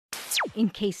in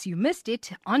case you missed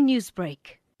it on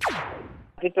Newsbreak.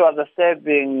 It was a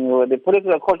stabbing. The police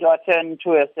were called to attend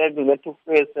to a stabbing that took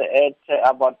place at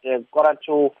about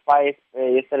 4:45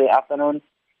 yesterday afternoon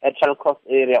at Shallcross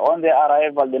area. On their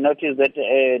arrival, they noticed that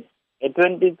a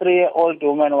 23-year-old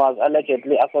woman was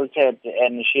allegedly assaulted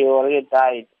and she already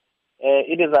died.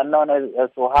 It is unknown as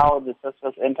to how the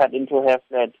suspect entered into her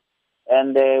flat.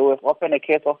 And we've opened a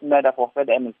case of murder for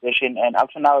further investigation, and up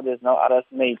to now there's no arrest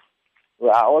made. We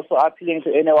are also appealing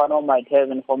to anyone who might have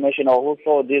information or who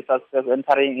saw this suspect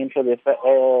entering into that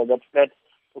flat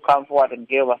to come forward and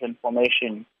give us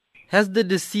information. Has the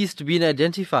deceased been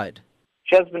identified?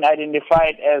 She has been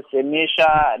identified as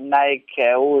Demisha Naik,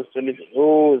 who is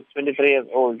 23 years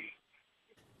old.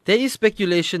 There is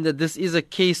speculation that this is a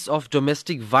case of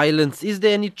domestic violence. Is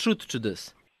there any truth to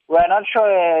this? We are not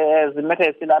sure as the matter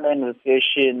is still under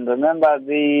investigation. Remember,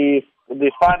 the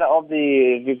father of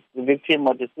the victim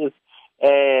or deceased,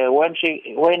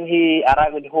 when he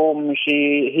arrived at home,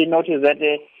 he noticed that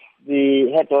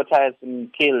her daughter has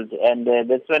been killed, and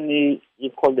that's when he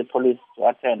called the police to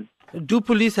attend. Do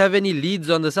police have any leads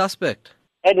on the suspect?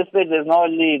 At this stage, there's no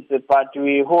leads, but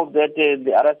we hope that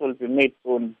the arrest will be made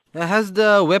soon. Has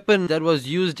the weapon that was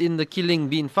used in the killing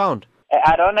been found?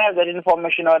 I don't have that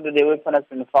information whether the weapon has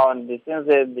been found since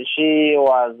she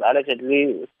was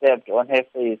allegedly stabbed on her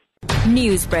face.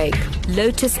 Newsbreak,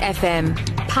 Lotus FM,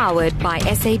 powered by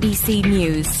SABC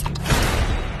News.